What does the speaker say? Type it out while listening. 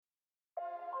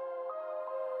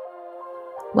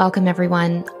Welcome,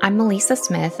 everyone. I'm Melissa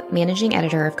Smith, Managing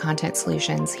Editor of Content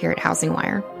Solutions here at Housing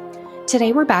Wire.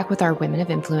 Today, we're back with our Women of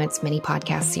Influence mini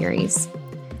podcast series.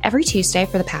 Every Tuesday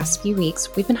for the past few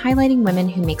weeks, we've been highlighting women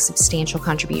who make substantial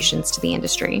contributions to the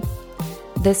industry.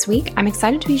 This week, I'm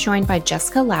excited to be joined by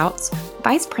Jessica Lautz,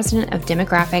 Vice President of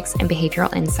Demographics and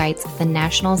Behavioral Insights at the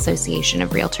National Association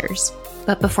of Realtors.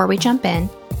 But before we jump in,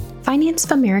 Finance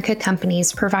of America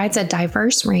Companies provides a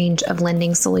diverse range of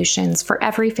lending solutions for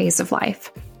every phase of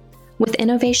life. With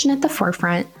innovation at the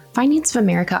forefront, Finance of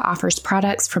America offers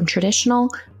products from traditional,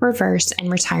 reverse,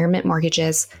 and retirement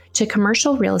mortgages to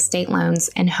commercial real estate loans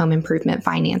and home improvement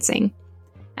financing.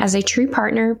 As a true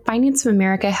partner, Finance of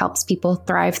America helps people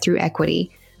thrive through equity,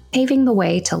 paving the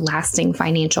way to lasting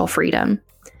financial freedom.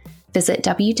 Visit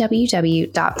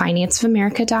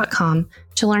www.financeofamerica.com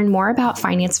to learn more about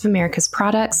Finance of America's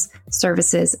products,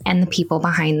 services, and the people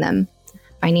behind them.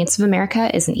 Finance of America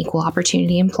is an equal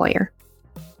opportunity employer.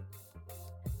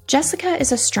 Jessica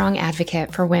is a strong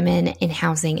advocate for women in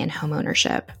housing and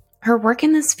homeownership. Her work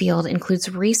in this field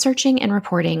includes researching and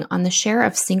reporting on the share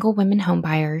of single women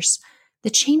homebuyers, the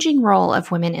changing role of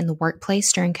women in the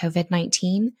workplace during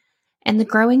COVID-19, and the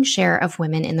growing share of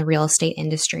women in the real estate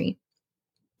industry.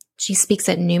 She speaks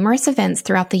at numerous events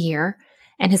throughout the year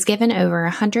and has given over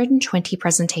 120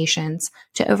 presentations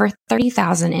to over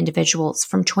 30,000 individuals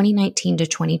from 2019 to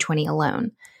 2020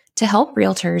 alone to help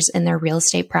realtors in their real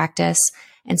estate practice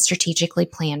and strategically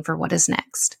plan for what is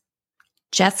next.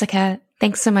 Jessica,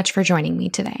 thanks so much for joining me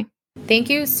today. Thank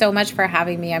you so much for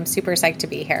having me. I'm super psyched to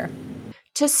be here.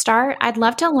 To start, I'd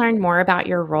love to learn more about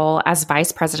your role as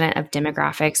Vice President of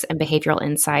Demographics and Behavioral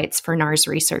Insights for NAR's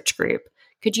research group.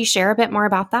 Could you share a bit more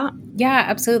about that? Yeah,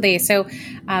 absolutely. So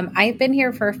I've been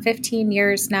here for 15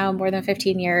 years now, more than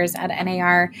 15 years at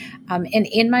NAR. And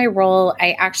in my role,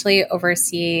 I actually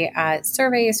oversee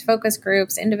surveys, focus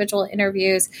groups, individual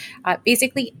interviews,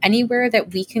 basically anywhere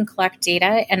that we can collect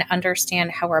data and understand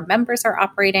how our members are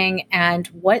operating and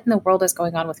what in the world is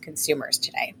going on with consumers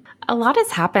today. A lot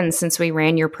has happened since we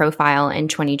ran your profile in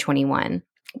 2021.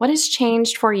 What has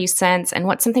changed for you since, and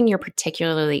what's something you're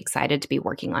particularly excited to be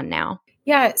working on now?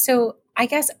 Yeah, so I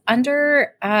guess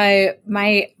under my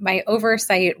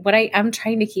oversight, what I am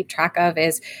trying to keep track of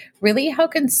is really how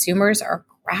consumers are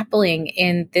grappling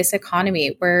in this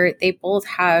economy where they both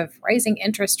have rising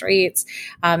interest rates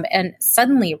and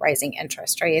suddenly rising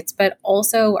interest rates, but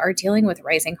also are dealing with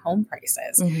rising home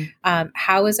prices. Mm-hmm.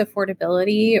 How is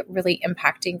affordability really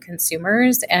impacting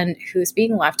consumers and who's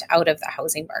being left out of the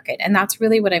housing market? And that's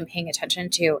really what I'm paying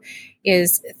attention to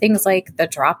is things like the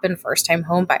drop in first-time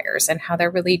home buyers and how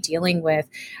they're really dealing with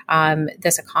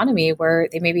this economy where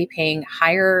they may be paying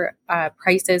higher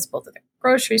prices both at the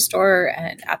grocery store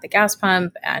and at the gas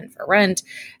pump and for rent,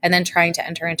 and then trying to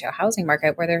enter into a housing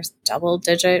market where there's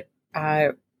double-digit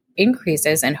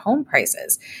increases in home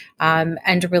prices,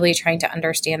 and really trying to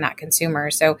understand that consumer.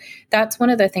 So that's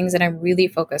one of the things that I'm really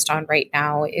focused on right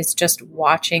now is just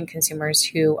watching consumers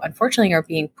who unfortunately are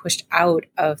being pushed out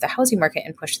of the housing market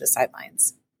and pushed to the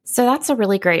sidelines. So that's a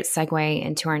really great segue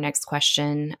into our next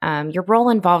question. Your role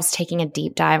involves taking a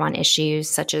deep dive on issues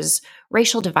such as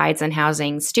racial divides in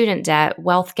housing, student debt,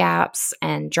 wealth gaps,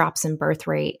 and drops in birth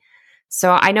rate.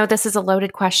 So I know this is a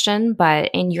loaded question, but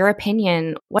in your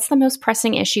opinion, what's the most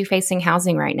pressing issue facing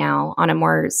housing right now on a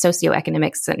more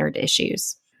socioeconomic centered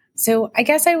issues? So I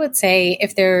guess I would say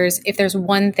if there's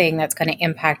one thing that's going to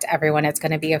impact everyone, it's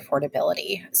going to be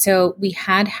affordability. So we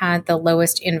had the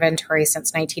lowest inventory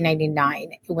since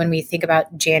 1999. When we think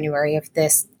about January of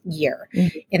this year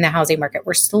in the housing market,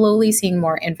 we're slowly seeing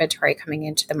more inventory coming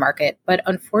into the market. But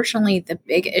unfortunately, the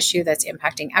big issue that's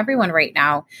impacting everyone right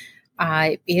now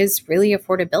is really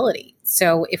affordability.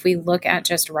 So if we look at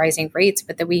just rising rates,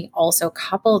 but then we also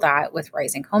couple that with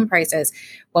rising home prices,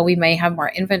 while we may have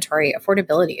more inventory,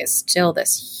 affordability is still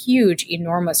this huge,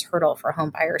 enormous hurdle for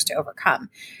home buyers to overcome.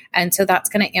 And so that's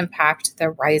going to impact the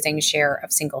rising share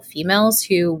of single females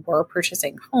who were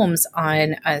purchasing homes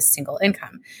on a single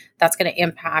income. That's going to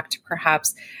impact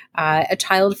perhaps a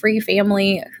child-free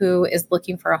family who is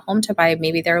looking for a home to buy.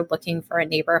 Maybe they're looking for a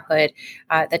neighborhood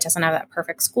that doesn't have that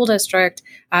perfect school district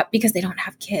because they don't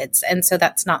have kids. And so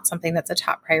that's not something that's a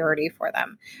top priority for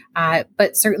them.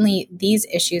 But certainly these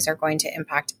issues are going to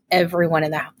impact everyone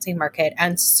in the housing market.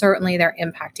 And certainly they're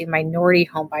impacting minority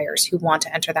home buyers who want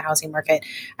to enter the housing market,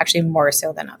 actually more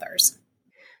so than others.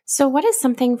 So what is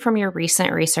something from your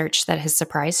recent research that has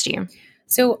surprised you?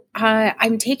 So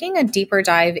I'm taking a deeper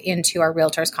dive into our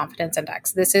Realtors Confidence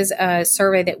Index. This is a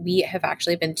survey that we have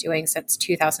actually been doing since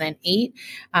 2008.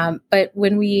 But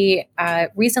when we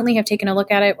recently have taken a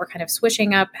look at it, we're kind of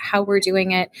switching up how we're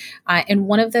doing it. And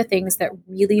one of the things that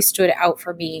really stood out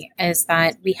for me is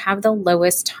that we have the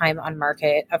lowest time on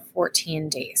market of 14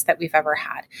 days that we've ever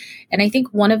had. And I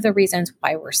think one of the reasons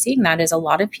why we're seeing that is a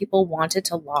lot of people wanted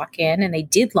to lock in, and they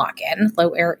did lock in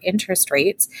lower interest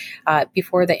rates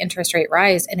before the interest rate rise.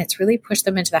 And it's really pushed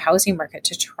them into the housing market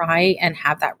to try and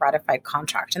have that ratified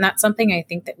contract. And that's something I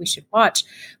think that we should watch.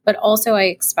 But also I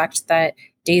expect that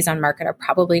days on market are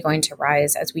probably going to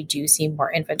rise as we do see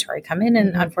more inventory come in.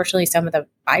 And unfortunately, some of the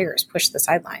buyers push the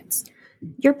sidelines.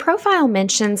 Your profile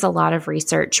mentions a lot of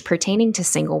research pertaining to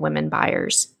single women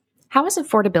buyers. How is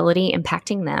affordability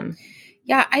impacting them?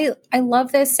 Yeah, I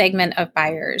love this segment of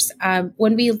buyers.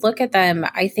 When we look at them,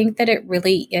 I think that it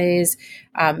really is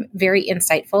very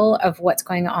insightful of what's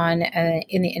going on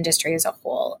in the industry as a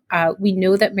whole. We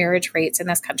know that marriage rates in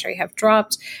this country have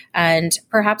dropped, and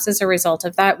perhaps as a result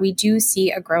of that, we do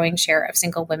see a growing share of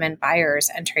single women buyers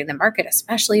entering the market,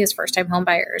 especially as first-time home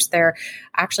buyers. They're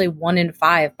actually 1 in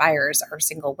 5 buyers are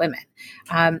single women.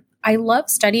 I love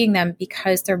studying them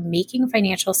because they're making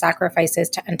financial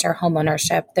sacrifices to enter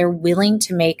homeownership. They're willing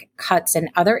to make cuts in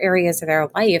other areas of their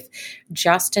life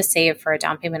just to save for a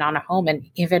down payment on a home, and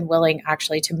even willing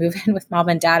actually to move in with mom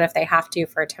and dad if they have to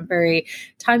for a temporary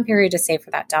time period to save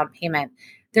for that down payment.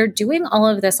 They're doing all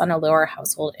of this on a lower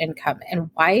household income. And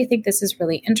why I think this is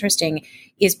really interesting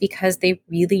is because they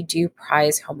really do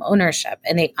prize home ownership,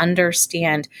 and they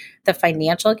understand the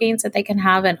financial gains that they can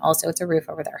have, and also it's a roof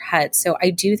over their heads. So I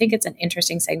do think it's an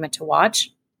interesting segment to watch.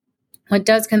 What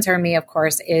does concern me, of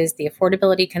course, is the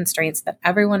affordability constraints that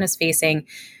everyone is facing.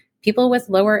 People with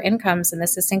lower incomes, and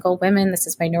this is single women, this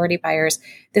is minority buyers,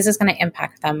 this is going to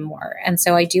impact them more. And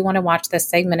so I do want to watch this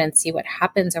segment and see what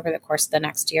happens over the course of the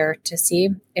next year to see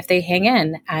if they hang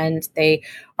in and they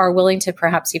are willing to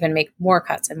perhaps even make more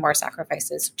cuts and more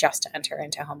sacrifices just to enter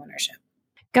into homeownership.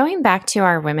 Going back to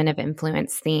our women of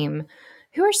influence theme,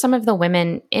 who are some of the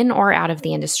women in or out of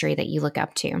the industry that you look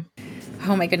up to?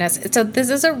 Oh my goodness. So this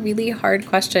is a really hard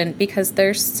question because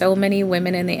there's so many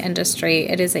women in the industry.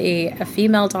 It is a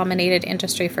female-dominated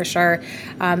industry for sure.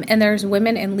 And there's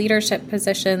women in leadership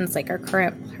positions like our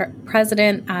current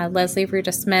president, Leslie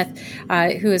Ruda-Smith,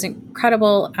 who is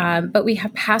incredible. But we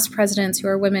have past presidents who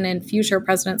are women and future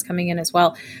presidents coming in as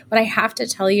well. But I have to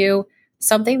tell you,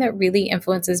 something that really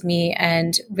influences me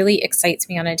and really excites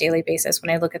me on a daily basis when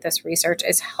I look at this research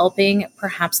is helping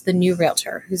perhaps the new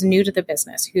realtor who's new to the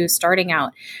business, who's starting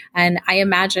out. And I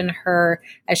imagine her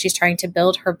as she's trying to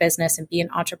build her business and be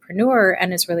an entrepreneur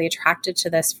and is really attracted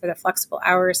to this for the flexible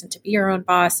hours and to be her own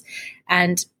boss.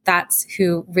 And that's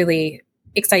who really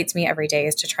excites me every day,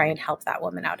 is to try and help that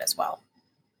woman out as well.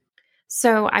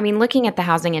 So, I mean, looking at the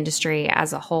housing industry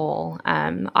as a whole,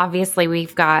 obviously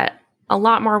we've got a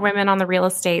lot more women on the real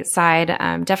estate side,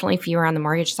 definitely fewer on the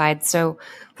mortgage side. So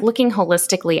looking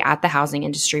holistically at the housing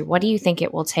industry, what do you think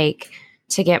it will take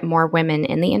to get more women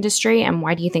in the industry, and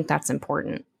why do you think that's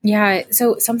important? Yeah.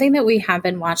 So something that we have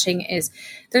been watching is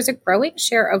there's a growing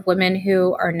share of women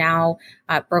who are now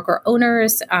broker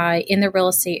owners in the real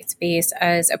estate space,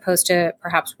 as opposed to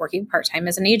perhaps working part-time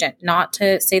as an agent. Not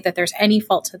to say that there's any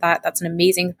fault to that. That's an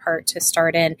amazing part to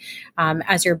start in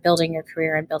as you're building your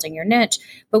career and building your niche.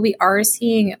 But we are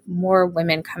seeing more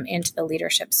women come into the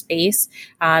leadership space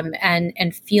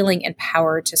and feeling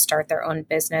empowered to start their own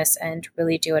business and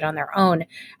really do it on their own.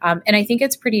 And I think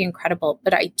it's pretty incredible.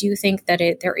 But I do think that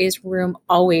there is room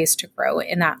always to grow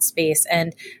in that space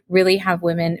and really have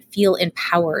women feel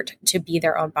empowered to be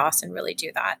their own boss and really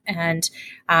do that. And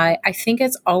I think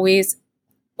it's always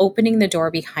opening the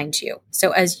door behind you.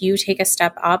 So as you take a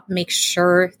step up, make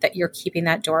sure that you're keeping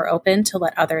that door open to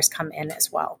let others come in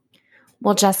as well.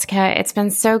 Well, Jessica, it's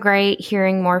been so great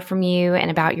hearing more from you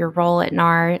and about your role at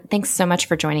NAR. Thanks so much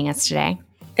for joining us today.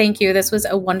 Thank you. This was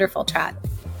a wonderful chat.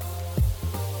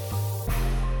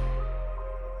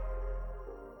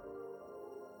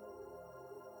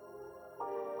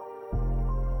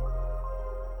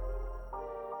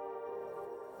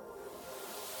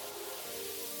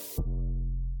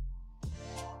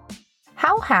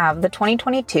 How have the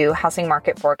 2022 housing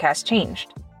market forecasts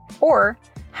changed? Or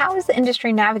how is the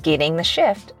industry navigating the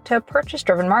shift to a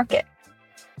purchase-driven market?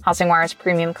 HousingWire's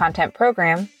premium content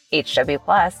program, HW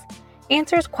Plus,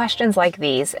 answers questions like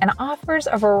these and offers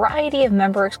a variety of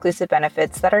member-exclusive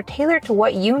benefits that are tailored to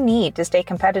what you need to stay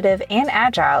competitive and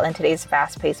agile in today's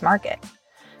fast-paced market.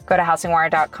 Go to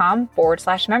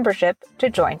housingwire.com/membership to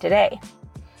join today.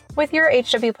 With your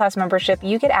HW Plus membership,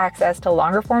 you get access to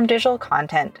longer-form digital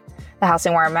content, the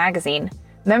Housing Wire magazine,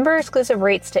 member-exclusive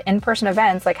rates to in-person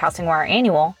events like Housing Wire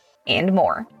Annual, and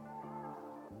more.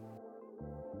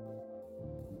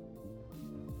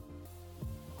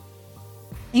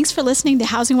 Thanks for listening to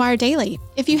Housing Wire Daily.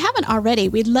 If you haven't already,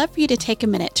 we'd love for you to take a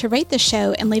minute to rate the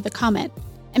show and leave a comment.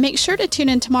 And make sure to tune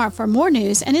in tomorrow for more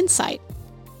news and insight.